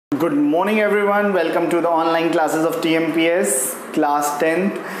Good morning everyone, welcome to the online classes of TMPS class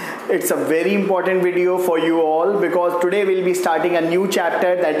 10th. It's a very important video for you all because today we'll be starting a new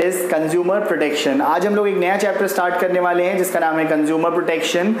chapter that is consumer protection. आज हम लोग एक नया chapter start करने वाले हैं जिसका नाम है consumer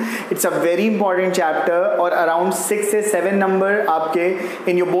protection. It's a very important chapter और अराउंड 6 से 7 नंबर आपके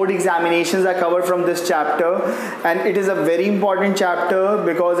in your board examinations are covered from this chapter and it is a very important chapter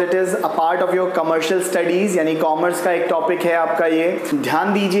because it is a part of your commercial studies यानी commerce का एक topic है आपका. ये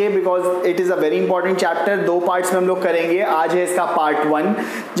ध्यान दीजिए because it is a very important chapter. 2 parts में हम लोग करेंगे. आज है इसका पार्ट 1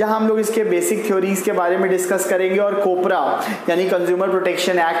 जहां हम लोग इसके बेसिक थ्योरीज के बारे में डिस्कस करेंगे और कोपरा यानी कंज्यूमर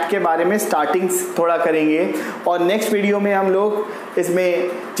प्रोटेक्शन एक्ट के बारे में स्टार्टिंग थोड़ा करेंगे. और नेक्स्ट वीडियो में हम लोग इसमें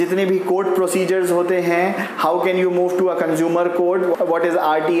जितने भी कोर्ट प्रोसीजर्स होते हैं, how can you move to a consumer court, what is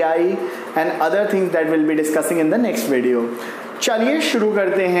RTI and other things that will be discussing in the next video. चलिए शुरू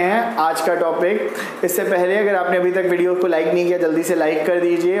करते हैं आज का टॉपिक. इससे पहले अगर आपने अभी तक वीडियो को लाइक नहीं किया जल्दी से लाइक कर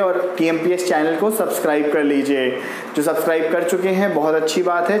दीजिए और TMPS चैनल को सब्सक्राइब कर लीजिए. जो सब्सक्राइब कर चुके हैं बहुत अच्छी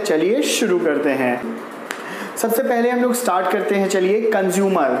बात है. चलिए शुरू करते हैं. सबसे पहले हम लोग स्टार्ट करते हैं. चलिए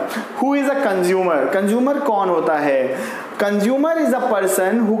consumer. Who is a consumer? Consumer कौन होता है? Consumer is a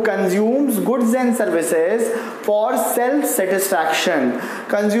person who consumes goods and services for self satisfaction.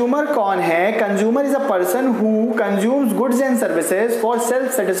 Consumer कौन है? Consumer is a person who consumes goods and services for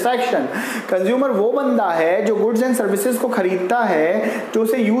self satisfaction. Consumer वो बंदा है जो goods and services को खरीदता है, जो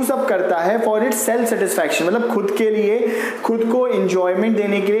उसे यूज अप करता है for its self satisfaction, मतलब खुद के लिए, खुद को enjoyment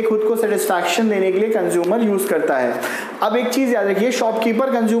देने के लिए, खुद को satisfaction देने के लिए कंज्यूमर यूज करता है. अब एक चीज याद रखिए, शॉपकीपर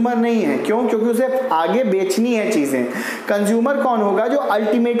कंज्यूमर नहीं है. क्यों? क्योंकि उसे आगे बेचनी है चीजें. कंज्यूमर कौन होगा? जो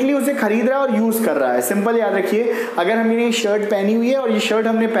अल्टीमेटली उसे खरीद रहा है और यूज कर रहा है. सिंपल याद रखिए, अगर हमने ये शर्ट पहनी हुई है और ये शर्ट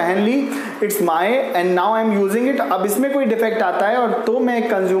हमने पहन ली, it's my and now I am using it. अब इसमें कोई डिफेक्ट आता है और तो मैं एक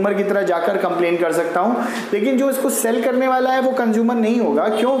कंज्यूमर की तरह जाकर कंप्लेन कर सकता हूं, लेकिन जो इसको सेल करने वाला है वो कंज्यूमर नहीं होगा.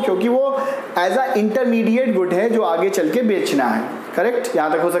 क्यों? क्योंकि वो एज अ इंटरमीडिएट गुड है जो आगे चल के बेचना है. करेक्ट? यहां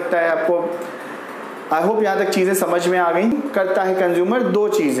तक हो सकता है आपको. आई होप यहाँ तक चीज़ें समझ में आ गई. करता है कंज्यूमर 2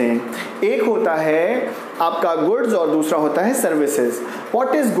 चीज़ें. एक होता है आपका गुड्स और दूसरा होता है services.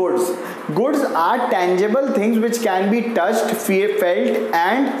 What is goods? Goods are tangible things which can be touched, felt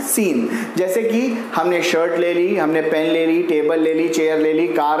and scene. जैसे कि हमने शर्ट ले ली, हमने पेन ले ली, टेबल ले ली, चेयर ले ली,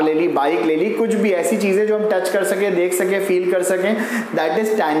 कार ले ली, बाइक ले ली, कुछ भी ऐसी चीज़ें जो हम टच कर सके, देख सके, फील कर सकें, दैट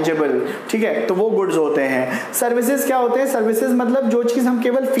इज टेंजेबल. ठीक है, तो वो गुड्स होते हैं. सर्विसेज क्या होते हैं? सर्विसेज मतलब जो चीज़ हम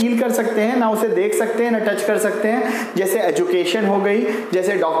केवल फील कर सकते हैं, ना उसे देख सकते हैं, ना टच कर सकते हैं. जैसे एजुकेशन हो गई,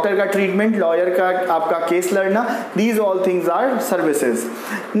 जैसे डॉक्टर का ट्रीटमेंट, लॉयर का आपका केस लड़ना, these all things are services.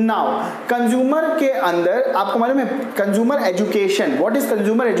 Now consumer के अंदर आपको मालूम है consumer education. What is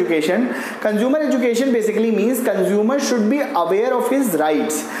consumer education? Consumer education basically means consumer should be aware of his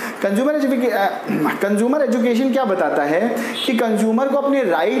rights. Consumer education क्या बताता है कि कंज्यूमर को अपने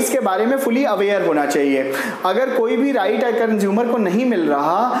राइट्स के बारे में फुली अवेयर होना चाहिए. अगर कोई भी राइट कंज्यूमर को नहीं मिल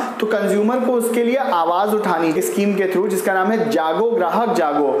रहा तो कंज्यूमर को उसके लिए आवाज उठानी स्कीम के थ्रू जिसका नाम है जागो ग्राहक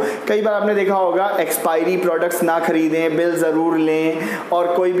जागो. कई बार आपने देखा होगा एक्सपायरी प्रोडक्ट्स ना खरीदें, बिल जरूर लें, और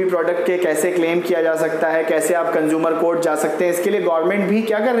कोई भी प्रोडक्ट के कैसे क्लेम किया जा सकता है, कैसे आप कंज्यूमर कोर्ट जा सकते हैं. इसके लिए गवर्नमेंट भी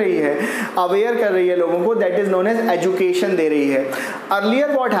क्या कर रही है? अवेयर कर रही है लोगों को. That is known as education दे रही है.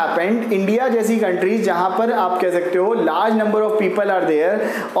 अर्लियर व्हाट हैपेंड, इंडिया जैसी कंट्रीज जहां पर आप कह सकते हो large number of people are there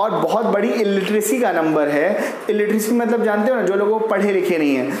और बहुत बड़ी इलिटरेसी का नंबर है. इलिटरेसी मतलब जानते हो ना, जो लोग पढ़े लिखे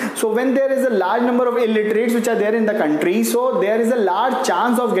नहीं है. So when there is a large number of illiterates which are there in the country, so there is a large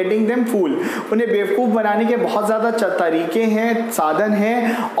chance of getting them fool. उन्हें बेवकूफ बनाने के बहुत ज़्यादा तरीके हैं, साधन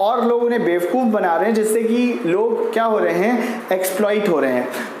हैं, और लोग उन्हें बेवकूफ बना रहे हैं जिससे कि लोग क्या हो रहे हैं? एक्सप्लॉइट हो रहे हैं.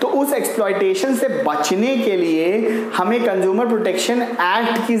 तो उस एक्सप्लॉइटेशन से बचने के लिए हमें कंज्यूमर प्रोटेक्शन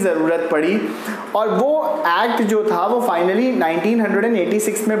एक्ट की ज़रूरत पड़ी और वो एक्ट जो था वो फाइनली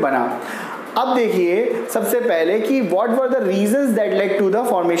 1986 में बना. अब देखिए सबसे पहले कि what were the reasons that led to the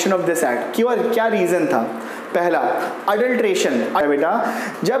formation of this act. क्या रीजन था? पहला, अडल्ट्रेशन. बेटा,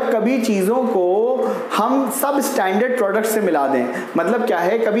 जब कभी चीज़ों को हम सब स्टैंडर्ड प्रोडक्ट से मिला दें, मतलब क्या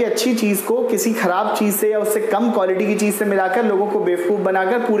है, कभी अच्छी चीज़ को किसी खराब चीज़ से या उससे कम क्वालिटी की चीज़ से मिलाकर लोगों को बेवकूफ़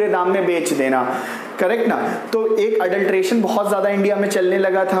बनाकर पूरे दाम में बेच देना. करेक्ट ना? तो एक अडल्ट्रेशन बहुत ज़्यादा इंडिया में चलने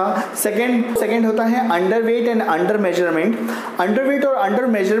लगा था. सेकेंड होता है underweight and under measurement. Underweight और अंडर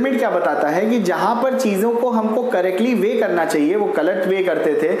मेजरमेंट क्या बताता है कि जहाँ पर चीज़ों को हमको करेक्टली वे करना चाहिए वो गलत वे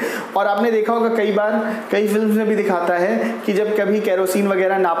करते थे. और आपने देखा होगा कई बार कई फिल्म्स में भी दिखाता है कि जब कभी केरोसिन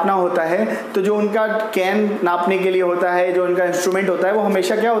वगैरह नापना होता है तो जो उनका कैन नापने के लिए होता है, जो उनका इंस्ट्रूमेंट होता है, वो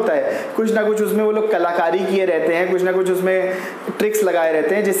हमेशा क्या होता है, कुछ ना कुछ उसमें वो लोग कलाकारी किए रहते हैं, कुछ ना कुछ उसमें ट्रिक्स लगाए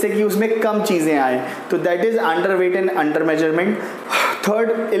रहते हैं जिससे कि उसमें कम चीज़ें आए. तो that is under weight and under measurement.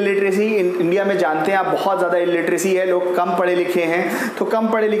 Third, illiteracy. India में जानते हैं आप बहुत ज़्यादा इलिटरेसी है, लोग कम पढ़े लिखे हैं, तो कम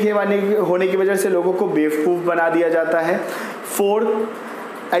पढ़े लिखे होने की वजह से लोगों को बेवकूफ़ बना दिया जाता है। फोर्थ,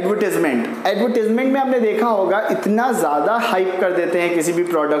 एडवर्टीजमेंट में आपने देखा होगा इतना ज़्यादा हाइप कर देते हैं किसी भी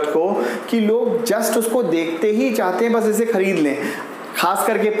प्रोडक्ट को कि लोग जस्ट उसको देखते ही चाहते हैं बस इसे खरीद लें। खास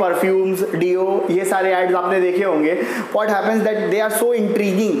करके परफ्यूम्स, डिओ, ये सारे एड्स आपने देखे होंगे। What happens that they are so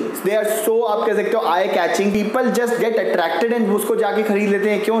intriguing, they are so, आप कह सकते हो, eye catching. People just get attracted and उसको जाके खरीद लेते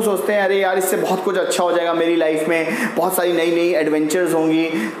हैं। क्यों? सोचते हैं अरे यार इससे बहुत कुछ अच्छा हो जाएगा मेरी लाइफ में, बहुत सारी नई नई एडवेंचर्स होंगी,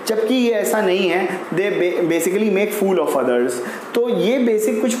 जबकि ये ऐसा नहीं है। They basically make fool of others. तो ये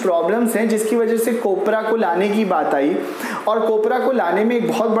बेसिक कुछ प्रॉब्लम्स हैं जिसकी वजह से कोपरा को लाने की बात आई। और कोपरा को लाने में एक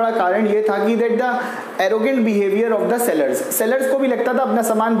बहुत बड़ा कारण ये था कि that the arrogant behaviour of the sellers को भी लगता था अपना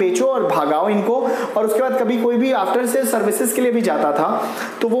सामान बेचो और भागाओ इनको, और उसके बाद कभी कोई भी आफ्टर सेल सर्विसेज के लिए भी जाता था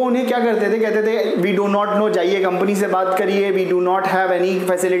तो वो उन्हें क्या करते थे, कहते थे वी डू नॉट नो, जाइए कंपनी से बात करिए, we do not have any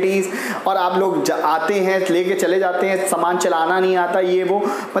facilities. और आप लोग आते हैं लेके चले जाते हैं, सामान चलाना नहीं आता, ये वो,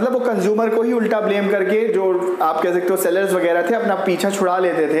 मतलब वो कंज्यूमर को ही उल्टा ब्लेम करके जो आप कह सकते हो सेलर्स वगैरह थे अपना पीछा छुड़ा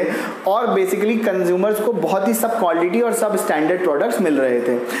लेते थे, और बेसिकली कंज्यूमर्स को बहुत ही सब क्वालिटी और सब स्टैंडर्ड प्रोडक्ट्स मिल रहे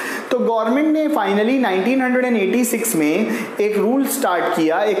थे। तो गवर्नमेंट ने फाइनली 1986 में एक रूल स्टार्ट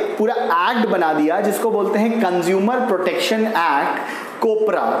किया, एक पूरा एक्ट बना दिया जिसको बोलते हैं कंज्यूमर प्रोटेक्शन एक्ट,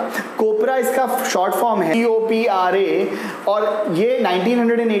 कोपरा इसका शॉर्ट फॉर्म है, COPRA। और ये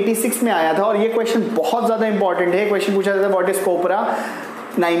 1986 में आया था। और ये क्वेश्चन बहुत ज़्यादा इंपॉर्टेंट है। क्वेश्चन पूछा जाता है व्हाट इज कोपरा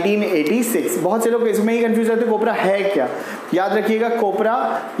 1986। बहुत से लोग इसमें ही कंफ्यूज रहते हैं कोपरा है क्या। याद रखिएगा, कोपरा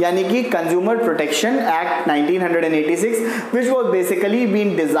यानी कि consumer protection act 1986, which was basically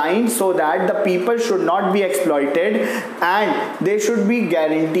been designed so that the people should not be exploited and they should be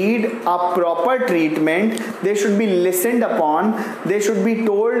guaranteed a proper treatment, they should be listened upon, they should be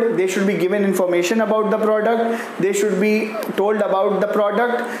told, they should be given information about the product, they should be told about the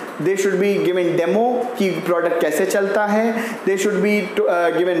product, they should be given demo कि product कैसे चलता है, they should be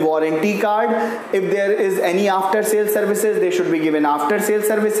given warranty card, if there is any after sale services they should be given after sale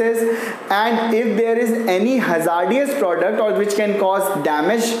services, and if there is any hazardous product or which can cause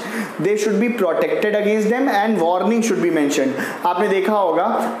damage they should be protected against them and warning should be mentioned। आपने देखा होगा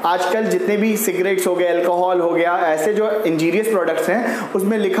आजकल जितने भी cigarettes हो गए, alcohol हो गया, ऐसे जो इंजीरियस प्रोडक्ट्स हैं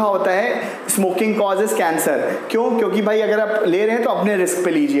उसमें लिखा होता है स्मोकिंग कॉजेस कैंसर। क्यों? क्योंकि भाई अगर आप ले रहे हैं तो अपने रिस्क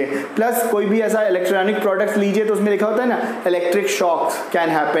पे लीजिए। प्लस कोई भी ऐसा इलेक्ट्रॉनिक प्रोडक्ट्स लीजिए तो उसमें लिखा होता है ना electric shocks can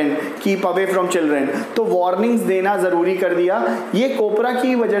happen, keep away from children. तो वार्निंग्स देना जरूरी कर दिया। ये कोपरा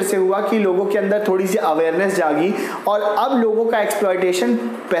की वजह से हुआ कि लोगों के अंदर थोड़ी सी अवेयरनेस जागी और अब लोगों का एक्सप्लॉयटेशन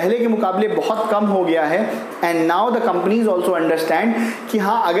पहले के मुकाबले बहुत कम हो गया है। And now the companies also understand कि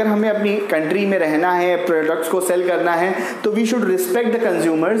हाँ, अगर हमें अपनी कंट्री में रहना है, प्रोडक्ट्स को सेल करना है, तो we should respect the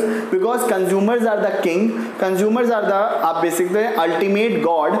consumers, because consumers are the king, consumers are the, आप basically ultimate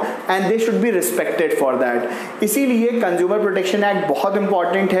God, and they should be respected for that. इसीलिए कंज्यूमर प्रोटेक्शन एक्ट बहुत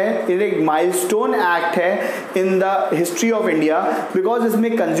इंपॉर्टेंट है। ये एक माइलस्टोन एक्ट है in the history of India, because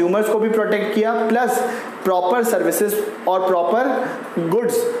इसमें consumers को भी प्रोटेक्ट किया, प्लस प्रॉपर सर्विसेज और प्रॉपर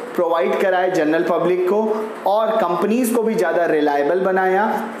गुड्स प्रोवाइड कराए जनरल पब्लिक को, और कंपनीज को भी ज़्यादा रिलायबल बनाया,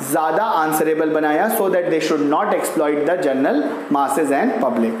 ज़्यादा आंसरेबल बनाया, so that they should not exploit the general masses and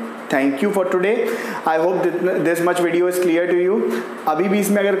public. Thank you for today. I hope this much video is clear to you. अभी भी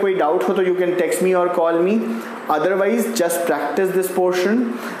इसमें अगर कोई डाउट हो तो यू कैन टेक्स्ट मी और call me, otherwise just practice this portion.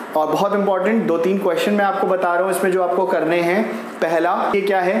 और बहुत इंपॉर्टेंट 2-3 क्वेश्चन मैं आपको बता रहा हूँ इसमें जो आपको करने हैं। पहला, ये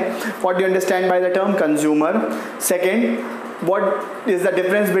क्या है, what do you understand by the term consumer. Second, what is the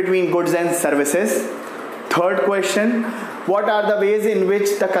difference between goods and services? Third question, what are the ways in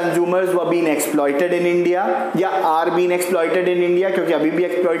which the consumers were being exploited in India या are being exploited in India, क्योंकि अभी भी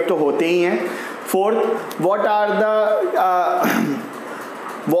exploit तो होते ही हैं। Fourth, what are the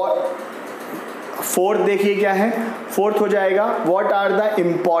fourth देखिए क्या है, fourth हो जाएगा what are the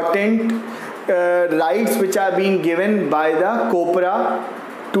important rights which are being given by the COPRA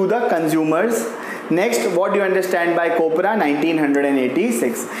to the consumers। Next, what do understand by कोपरा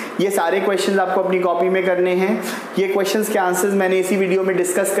 1986। ये सारे क्वेश्चंस आपको अपनी कॉपी में करने हैं। ये क्वेश्चंस के आंसर्स मैंने इसी वीडियो में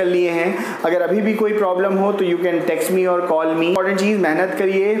डिस्कस कर लिए हैं। अगर अभी भी कोई प्रॉब्लम हो तो यू कैन टेक्स्ट मी और कॉल मी। इंपॉर्टेंट चीज़, मेहनत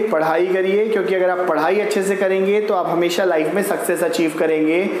करिए, पढ़ाई करिए, क्योंकि अगर आप पढ़ाई अच्छे से करेंगे तो आप हमेशा लाइफ में सक्सेस अचीव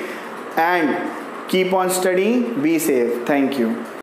करेंगे। And keep on study, be safe. Thank you.